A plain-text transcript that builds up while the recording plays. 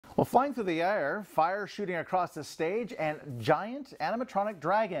Well, flying through the air, fire shooting across the stage, and giant animatronic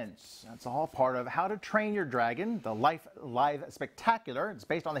dragons. That's all part of How to Train Your Dragon, the live spectacular. It's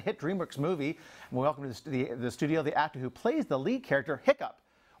based on the hit DreamWorks movie. And we welcome to the studio the actor who plays the lead character, Hiccup.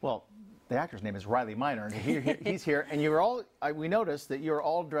 Well, the actor's name is Riley Minor, and he's here. And you're all, we noticed that you're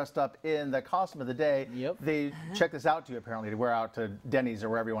all dressed up in the costume of the day. Yep. They checked this out to you, apparently, to wear out to Denny's or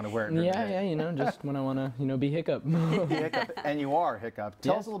wherever you want to wear it. Yeah, you know, just when I want to, be Hiccup. Be Hiccup, and you are Hiccup.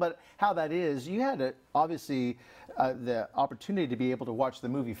 Tell us a little bit how that is. You had, obviously, the opportunity to be able to watch the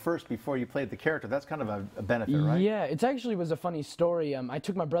movie first before you played the character. That's kind of a benefit, right? Yeah, it actually was a funny story. I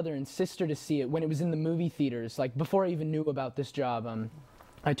took my brother and sister to see it when it was in the movie theaters, like before I even knew about this job.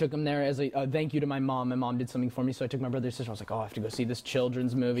 I took them there as a thank you to my mom. My mom did something for me, so I took my brother and sister. I was like, oh, I have to go see this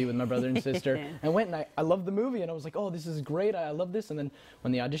children's movie with my brother and sister. And I went, and I loved the movie, and I was like, oh, this is great. I love this. And then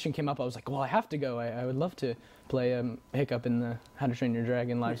when the audition came up, I was like, well, I have to go. I would love to play Hiccup in the How to Train Your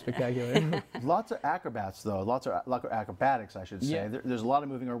Dragon live spectacular. Lots of acrobats, though. Lots of acrobatics, I should say. Yeah. There's a lot of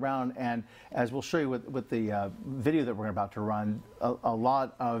moving around, and as we'll show you with the video that we're about to run, a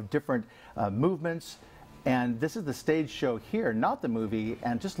lot of different movements. And this is the stage show here, not the movie,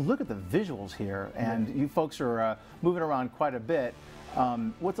 and just look at the visuals here. And you folks are moving around quite a bit.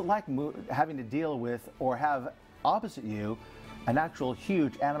 What's it like having to deal with or have opposite you an actual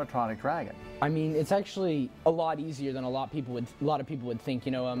huge animatronic dragon? I mean, it's actually a lot easier than a lot of people would think.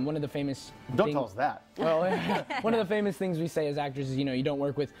 You know, one of the famous Don't tell us that. Well, one of the famous things we say as actors is, you don't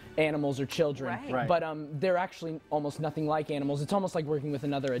work with animals or children. Right. But they're actually almost nothing like animals. It's almost like working with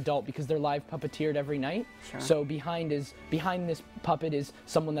another adult because they're live puppeteered every night. Sure. So behind this puppet is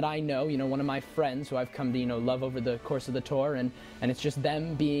someone that I know, one of my friends who I've come to, love over the course of the tour, and it's just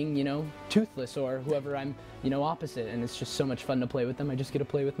them being, toothless or whoever I'm, opposite, and it's just so much fun to play with them. I just get to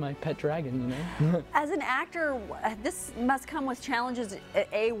play with my pet dragon, As an actor, this must come with challenges,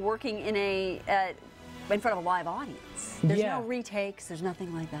 working in front of a live audience. There's no retakes, there's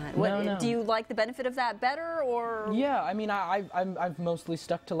nothing like that. No. Do you like the benefit of that better, or? Yeah, I mean, I've mostly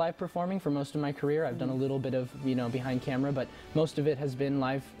stuck to live performing for most of my career. I've done a little bit of, behind camera, but most of it has been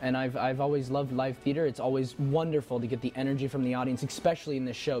live, and I've always loved live theater. It's always wonderful to get the energy from the audience, especially in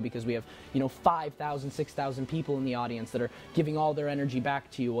this show, because we have, 5,000, 6,000 people in the audience that are giving all their energy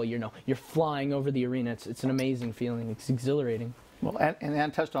back to you while you're flying over the arena. It's an amazing feeling. It's exhilarating. Well, and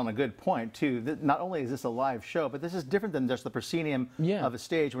Ann touched on a good point, too. Not only is this a live show, but this is different than just the proscenium of a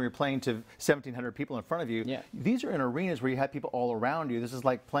stage where you're playing to 1,700 people in front of you. Yeah. These are in arenas where you have people all around you. This is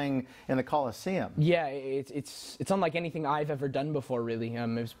like playing in the Coliseum. Yeah, it's unlike anything I've ever done before, really.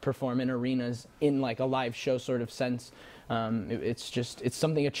 It's perform in arenas in like a live show sort of sense. It's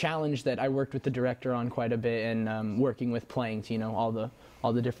something, a challenge that I worked with the director on quite a bit, and working with playing to, all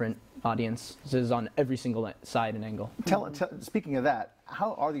the different audiences on every single side and angle. Speaking of that,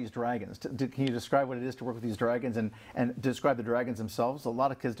 how are these dragons? Can you describe what it is to work with these dragons and describe the dragons themselves? A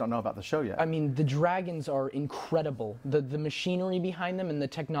lot of kids don't know about the show yet. I mean, the dragons are incredible. The machinery behind them and the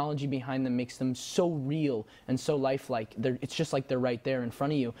technology behind them makes them so real and so lifelike. It's just like they're right there in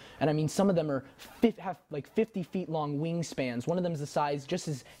front of you. And I mean, some of them have like 50 feet long wingspans. One of them's the size, just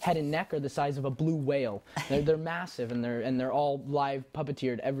his head and neck are the size of a blue whale. They're massive, and they're all live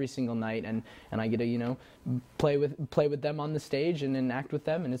puppeteered every single night. And I get to play with them on the stage and act with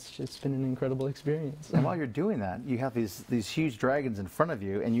them, and it's been an incredible experience. And while you're doing that, you have these huge dragons in front of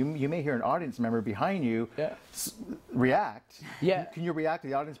you, and you may hear an audience member behind you react. Yeah. Can you react to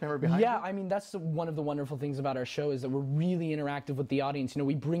the audience member behind you? Yeah, I mean, that's one of the wonderful things about our show, is that we're really interactive with the audience.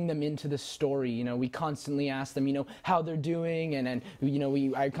 We bring them into the story. We constantly ask them, how they're doing, and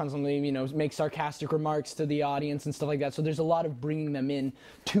I constantly, make sarcastic remarks to the audience and stuff like that. So there's a lot of bringing them in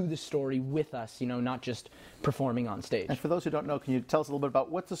to the story with us, not just performing on stage. And for those who don't know, can you tell us a little bit about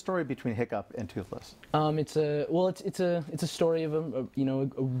what's the story between Hiccup and Toothless? It's a story of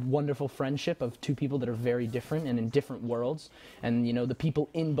a wonderful friendship of two people that are very different and in different worlds, and the people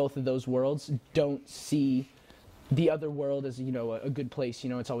in both of those worlds don't see the other world as a good place.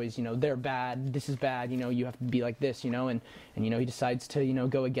 It's always they're bad, this is bad, you have to be like this, and he decides to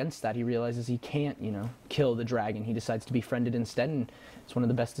go against that. He realizes he can't kill the dragon. He decides to befriend it instead, and it's one of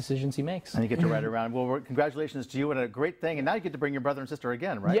the best decisions he makes. And you get to ride around. Well, congratulations to you, and a great thing. And now you get to bring your brother and sister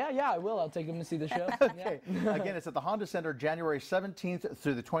again, right? Yeah, I will. I'll take them to see the show. Okay. Again, it's at the Honda Center, January 17th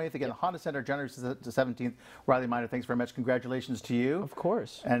through the 20th. Again, Honda Center, January 17th. Riley Minor, thanks very much. Congratulations to you. Of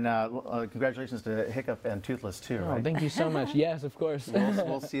course. And congratulations to Hiccup and Toothless, too, right? Oh, thank you so much. Yes, of course.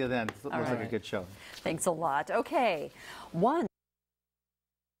 We'll see you then. Looks like a good show. Thanks a lot. Okay.